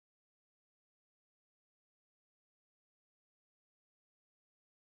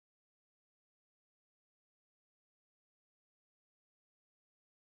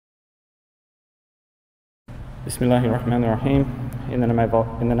Bismillahirrahmanirrahim. In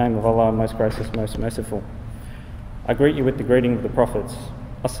the name of Allah, most gracious, most merciful. I greet you with the greeting of the prophets.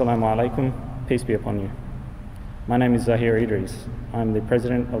 Assalamu alaikum, peace be upon you. My name is Zahir Idris. I am the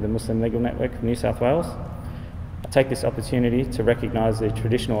President of the Muslim Legal Network of New South Wales. I take this opportunity to recognise the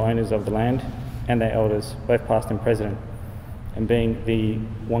traditional owners of the land and their elders, both past and present, and being the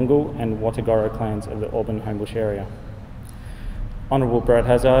Wangul and Watagoro clans of the Auburn Homebush area. Honourable Brad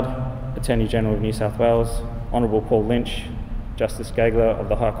Hazard, Attorney General of New South Wales, Honourable Paul Lynch, Justice Gagler of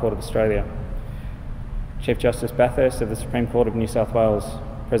the High Court of Australia, Chief Justice Bathurst of the Supreme Court of New South Wales,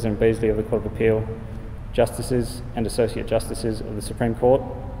 President Beasley of the Court of Appeal, Justices and Associate Justices of the Supreme Court,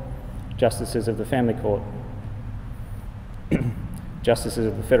 Justices of the Family Court, Justices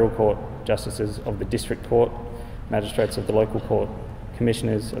of the Federal Court, Justices of the District Court, Magistrates of the Local Court,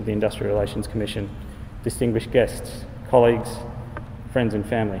 Commissioners of the Industrial Relations Commission, distinguished guests, colleagues, friends and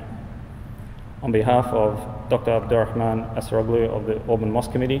family. On behalf of Dr. Abdurrahman Asaroglu of the Auburn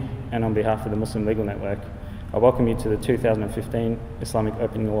Mosque Committee and on behalf of the Muslim Legal Network, I welcome you to the 2015 Islamic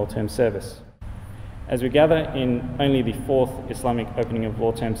Opening Law Term Service. As we gather in only the fourth Islamic Opening of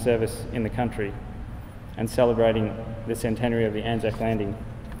Law Term Service in the country and celebrating the centenary of the Anzac Landing,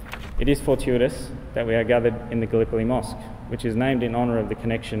 it is fortuitous that we are gathered in the Gallipoli Mosque, which is named in honour of the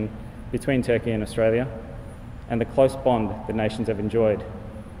connection between Turkey and Australia and the close bond the nations have enjoyed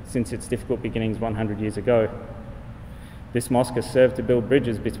since its difficult beginnings 100 years ago. This mosque has served to build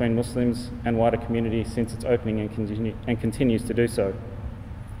bridges between Muslims and wider community since its opening and continues to do so.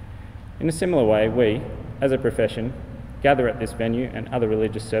 In a similar way, we, as a profession, gather at this venue and other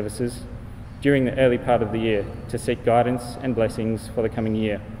religious services during the early part of the year to seek guidance and blessings for the coming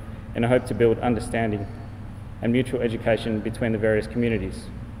year in a hope to build understanding and mutual education between the various communities,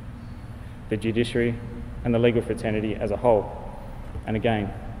 the judiciary and the legal fraternity as a whole. And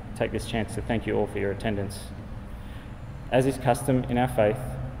again, take this chance to thank you all for your attendance. As is custom in our faith,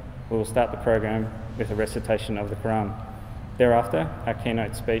 we will start the program with a recitation of the Quran. Thereafter, our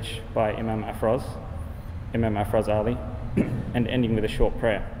keynote speech by Imam Afroz Ali, and ending with a short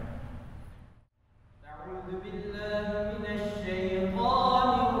prayer.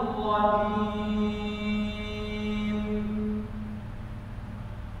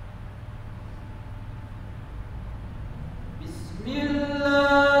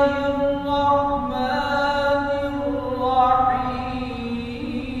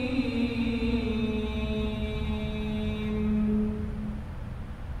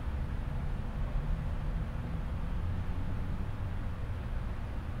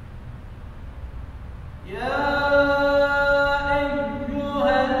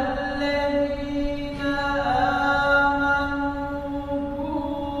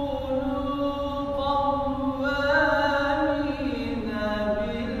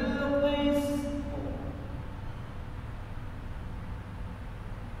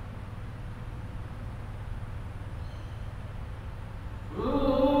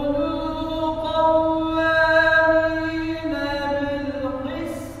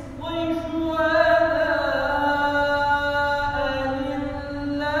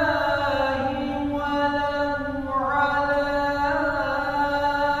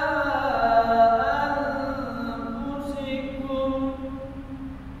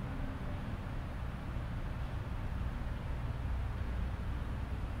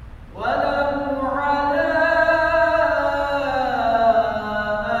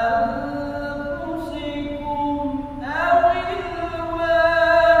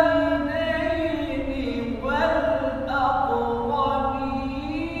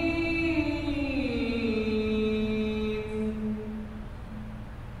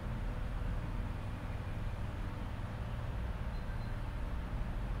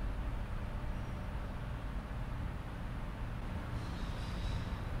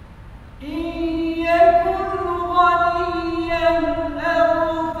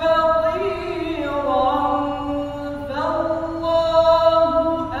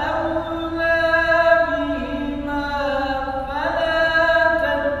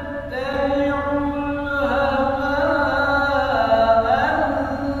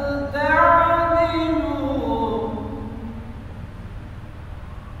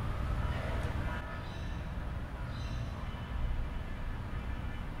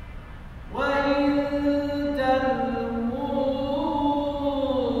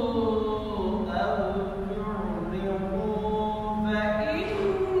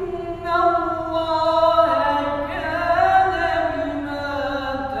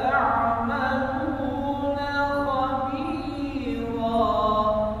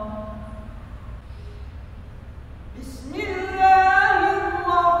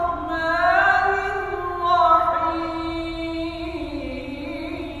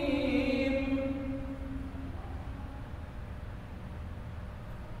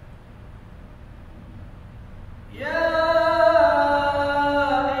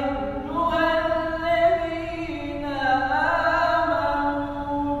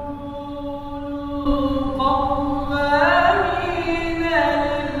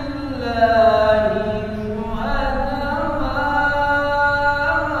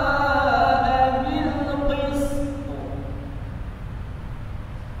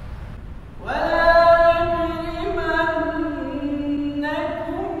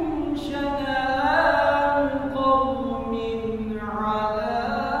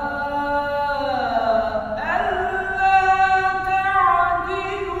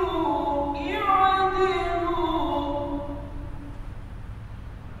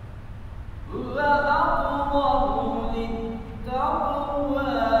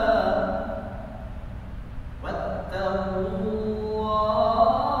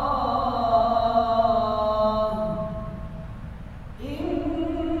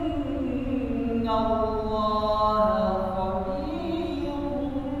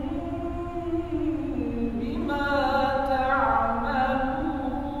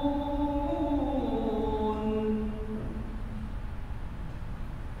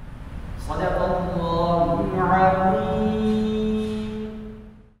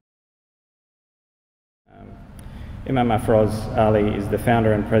 Imam Afroz Ali is the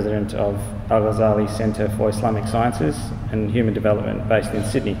founder and president of Al Ghazali Centre for Islamic Sciences and Human Development based in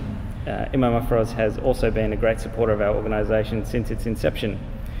Sydney. Imam Afroz has also been a great supporter of our organisation since its inception,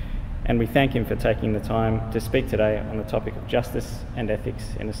 and we thank him for taking the time to speak today on the topic of justice and ethics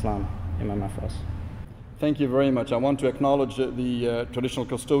in Islam. Imam Afroz. Thank you very much. I want to acknowledge the traditional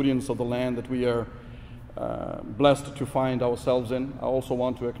custodians of the land that we are blessed to find ourselves in. I also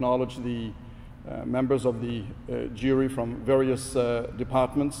want to acknowledge the members of the jury from various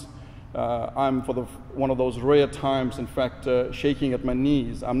departments. I'm for one of those rare times, in fact, shaking at my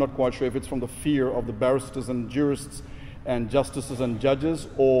knees. I'm not quite sure if it's from the fear of the barristers and jurists and justices and judges,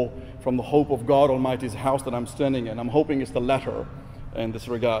 or from the hope of God Almighty's house that I'm standing in. I'm hoping it's the latter in this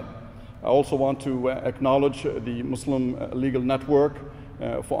regard. I also want to acknowledge the Muslim Legal Network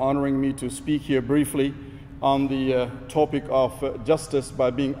for honoring me to speak here briefly on the topic of justice by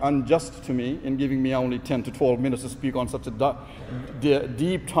being unjust to me and giving me only 10 to 12 minutes to speak on such a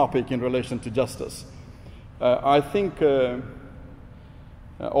deep topic in relation to justice. I think I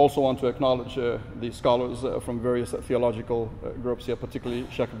also want to acknowledge the scholars from various theological groups here, particularly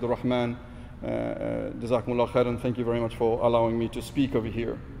Sheikh Abdul Rahman. Jazakumullah khairan. Thank you very much for allowing me to speak over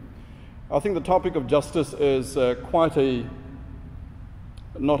here. I think the topic of justice is quite a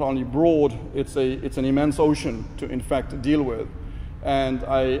not only broad, it's an immense ocean to in fact deal with. And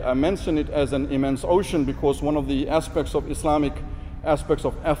I mention it as an immense ocean because one of the aspects of Islamic aspects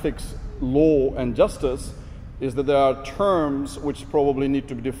of ethics, law and justice is that there are terms which probably need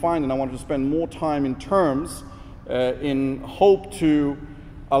to be defined, and I want to spend more time in terms in hope to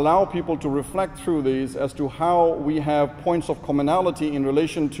allow people to reflect through these as to how we have points of commonality in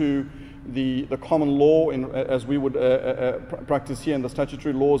relation to the common law as we would practice here in the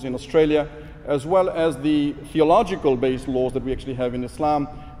statutory laws in Australia, as well as the theological based laws that we actually have in Islam,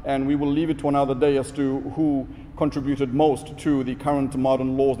 and we will leave it to another day as to who contributed most to the current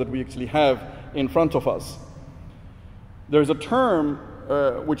modern laws that we actually have in front of us. There is a term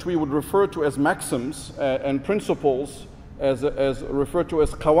which we would refer to as maxims and principles as referred to as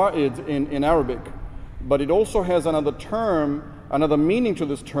qawaid in Arabic, but it also has another term, another meaning to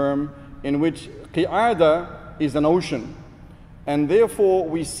this term, in which qiyada is an ocean. And therefore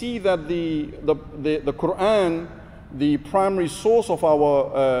we see that the Quran, the primary source of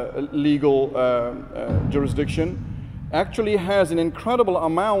our legal jurisdiction, actually has an incredible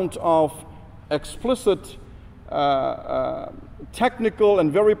amount of explicit technical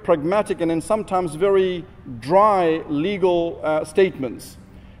and very pragmatic and sometimes very dry legal statements.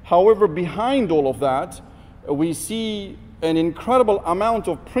 However, behind all of that, we see an incredible amount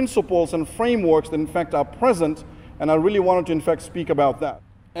of principles and frameworks that in fact are present, and I really wanted to in fact speak about that.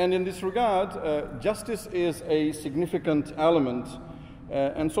 And in this regard, justice is a significant element.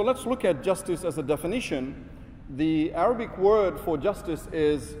 And so let's look at justice as a definition. The Arabic word for justice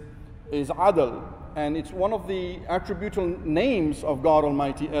is adl, and it's one of the attributable names of God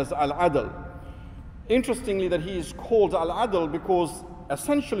Almighty as Al-Adl. Interestingly, that He is called Al-Adl because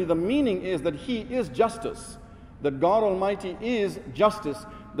essentially the meaning is that He is justice, that God Almighty is justice,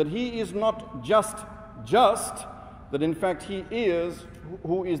 that He is not just, that in fact He is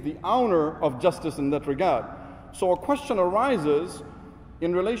who is the owner of justice in that regard. So a question arises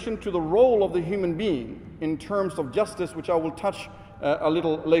in relation to the role of the human being in terms of justice, which I will touch a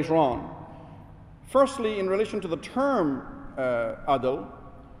little later on. Firstly, in relation to the term adl,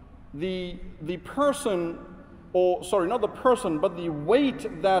 the person, or sorry, not the person, but the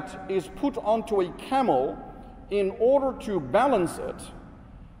weight that is put onto a camel in order to balance it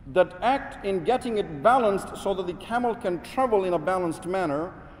that act in getting it balanced so that the camel can travel in a balanced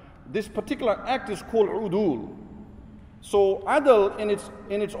manner, this particular act is called udul. So adl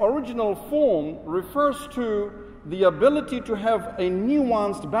in its original form refers to the ability to have a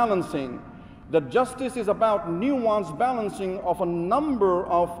nuanced balancing, that justice is about nuanced balancing of a number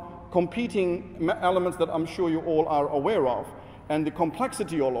of competing elements that I'm sure you all are aware of, and the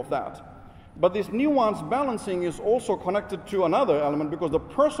complexity all of that. But this nuanced balancing is also connected to another element, because the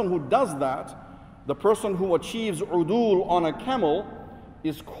person who does that, the person who achieves udul on a camel,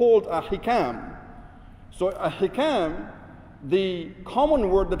 is called a hikam. So a hikam, the common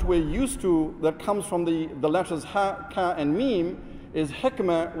word that we're used to that comes from the letters ha, ka, and mim is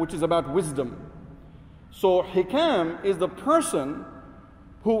hikmah, which is about wisdom. So hikam is the person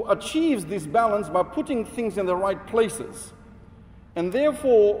who achieves this balance by putting things in the right places. And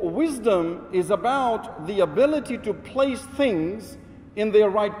therefore, wisdom is about the ability to place things in their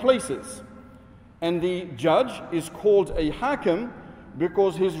right places. And the judge is called a hakim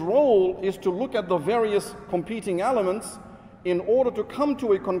because his role is to look at the various competing elements in order to come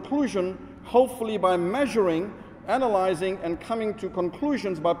to a conclusion, hopefully by measuring, analyzing, and coming to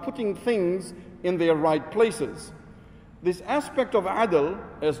conclusions by putting things in their right places. This aspect of adl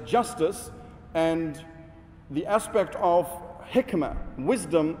as justice and the aspect of hikmah,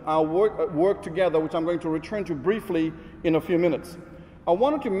 wisdom, are work together, which I'm going to return to briefly in a few minutes. I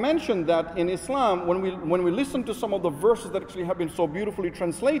wanted to mention that in Islam, when we listen to some of the verses that actually have been so beautifully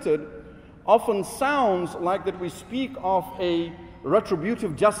translated, often sounds like that we speak of a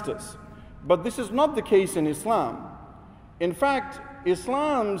retributive justice. But this is not the case in Islam. In fact,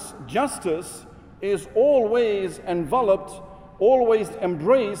 Islam's justice is always enveloped, always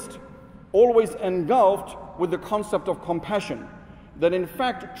embraced, always engulfed with the concept of compassion. That in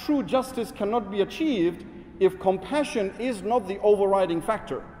fact, true justice cannot be achieved if compassion is not the overriding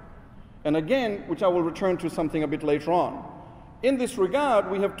factor. And again, which I will return to something a bit later on. In this regard,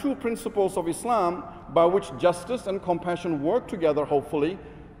 we have two principles of Islam by which justice and compassion work together, hopefully,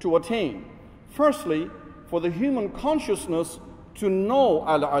 to attain. Firstly, for the human consciousness to know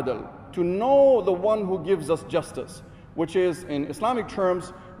al-adl, to know the one who gives us justice, which is, in Islamic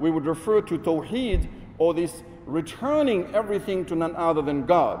terms, we would refer to tawheed, or this returning everything to none other than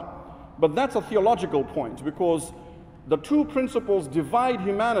God. But that's a theological point, because the two principles divide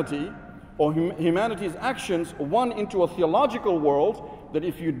humanity, or humanity's actions, one into a theological world, that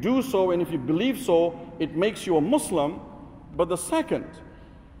if you do so and if you believe so, it makes you a Muslim. But the second,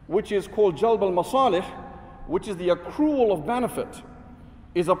 which is called jalb al-masalih, which is the accrual of benefit,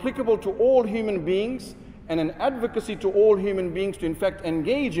 is applicable to all human beings, and an advocacy to all human beings to in fact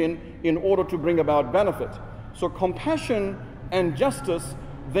engage in order to bring about benefit. So compassion and justice,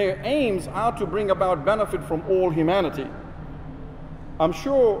 their aims are to bring about benefit from all humanity. I'm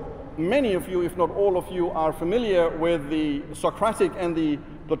sure many of you, if not all of you, are familiar with the Socratic and the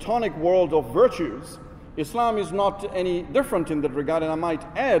Platonic world of virtues. Islam is not any different in that regard, and I might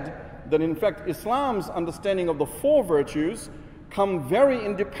add that in fact Islam's understanding of the four virtues come very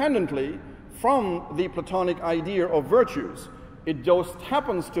independently from the Platonic idea of virtues. It just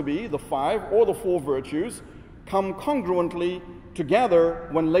happens to be the five or the four virtues come congruently together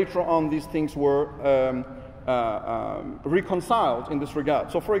when later on these things were reconciled in this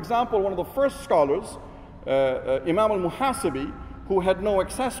regard. So for example, one of the first scholars, Imam al-Muhasibi, who had no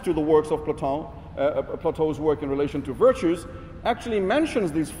access to the works of Plato's work in relation to virtues, actually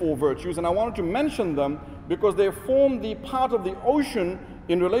mentions these four virtues, and I wanted to mention them because they form the part of the ocean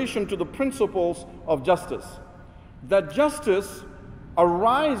in relation to the principles of justice. That justice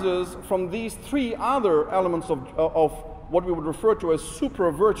arises from these three other elements of what we would refer to as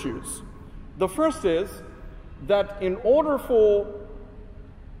supra virtues. The first is that in order for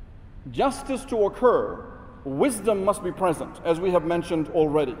justice to occur, wisdom must be present, as we have mentioned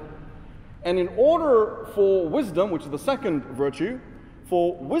already. And in order for wisdom, which is the second virtue,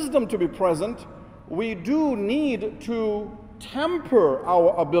 for wisdom to be present, we do need to temper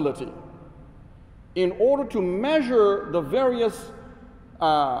our ability in order to measure the various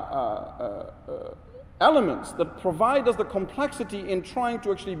elements that provide us the complexity in trying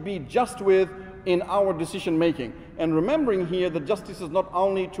to actually be just with in our decision making. And remembering here that justice is not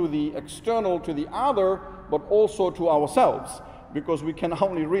only to the external, to the other, but also to ourselves, because we can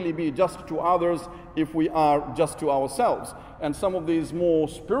only really be just to others if we are just to ourselves. And some of these more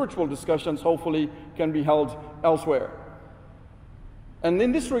spiritual discussions hopefully can be held elsewhere. And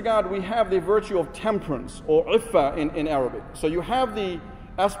in this regard, we have the virtue of temperance, or iffa in Arabic. So you have the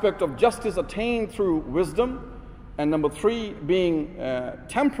aspect of justice attained through wisdom, and number three being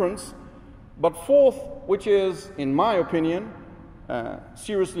temperance. But fourth, which is, in my opinion,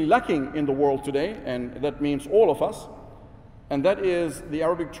 seriously lacking in the world today, and that means all of us, and that is, the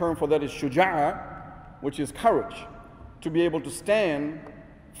Arabic term for that is shuja'a, which is courage, to be able to stand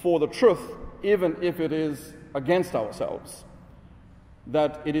for the truth even if it is against ourselves.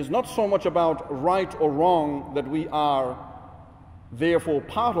 That it is not so much about right or wrong that we are therefore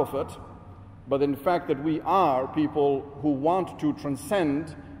part of it, but in fact that we are people who want to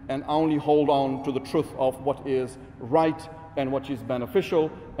transcend and only hold on to the truth of what is right and what is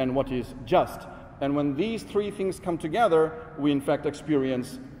beneficial and what is just. And when these three things come together, we in fact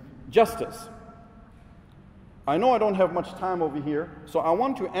experience justice. I know I don't have much time over here, so I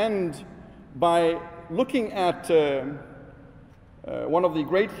want to end by looking at one of the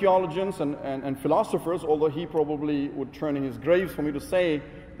great theologians and philosophers, although he probably would turn in his grave for me to say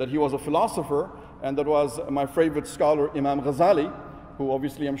that he was a philosopher, and that was my favorite scholar, Imam Ghazali, who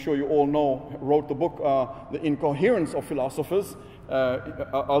obviously I'm sure you all know wrote the book, The Incoherence of Philosophers.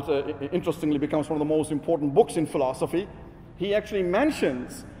 Interestingly becomes one of the most important books in philosophy. He actually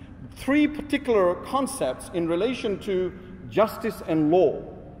mentions three particular concepts in relation to justice and law,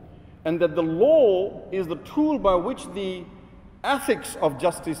 and that the law is the tool by which the ethics of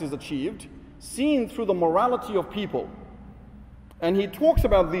justice is achieved, seen through the morality of people. And he talks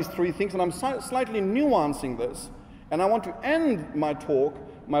about these three things, and I'm slightly nuancing this, and I want to end my talk,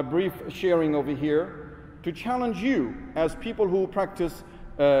 my brief sharing over here, to challenge you as people who practice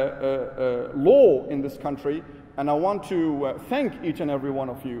law in this country. And I want to thank each and every one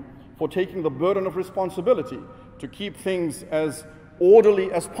of you for taking the burden of responsibility to keep things as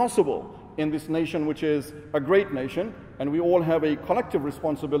orderly as possible in this nation, which is a great nation, and we all have a collective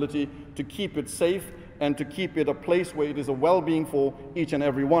responsibility to keep it safe and to keep it a place where it is a well-being for each and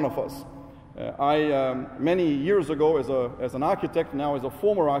every one of us. Many years ago, as an architect, now as a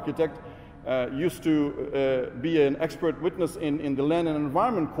former architect, used to be an expert witness in the Land and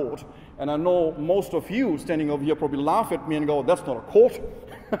Environment Court, and I know most of you standing over here probably laugh at me and go, that's not a court.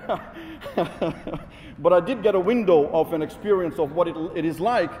 But I did get a window of an experience of what it is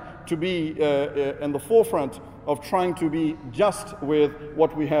like to be in the forefront of trying to be just with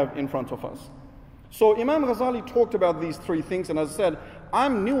what we have in front of us. So Imam Ghazali talked about these three things, and as I said,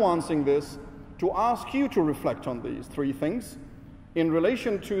 I'm nuancing this to ask you to reflect on these three things in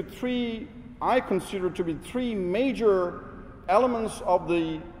relation to three, I consider to be three major elements of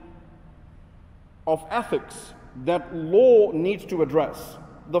ethics that law needs to address.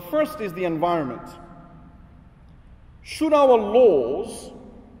 The first is the environment. Should our laws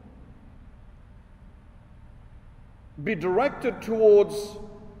be directed towards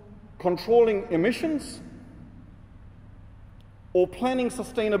controlling emissions or planning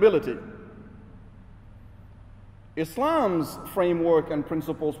sustainability? Islam's framework and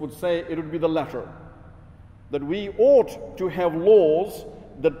principles would say it would be the latter, that we ought to have laws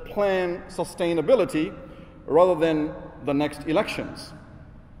that plan sustainability rather than the next elections.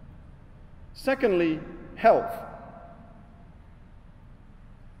 Secondly, health.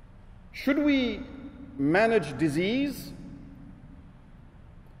 Should we manage disease?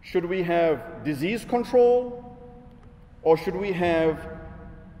 Should we have disease control? Or should we have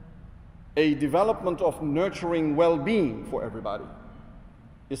a development of nurturing well-being for everybody?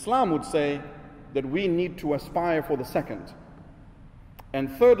 Islam would say that we need to aspire for the second. And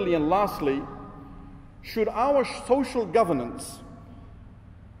thirdly and lastly, should our social governance,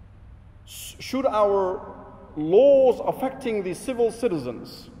 should our laws affecting the civil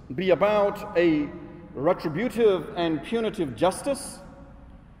citizens be about a retributive and punitive justice,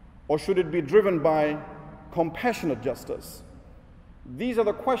 or should it be driven by compassionate justice? These are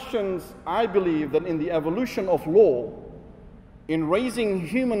the questions I believe that in the evolution of law, in raising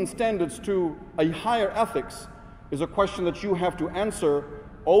human standards to a higher ethics, is a question that you have to answer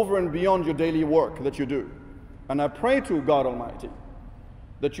over and beyond your daily work that you do. And I pray to God Almighty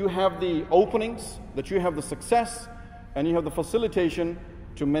that you have the openings, that you have the success, and you have the facilitation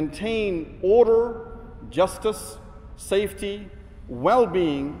to maintain order, justice, safety,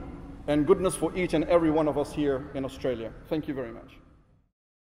 well-being, and goodness for each and every one of us here in Australia. Thank you very much.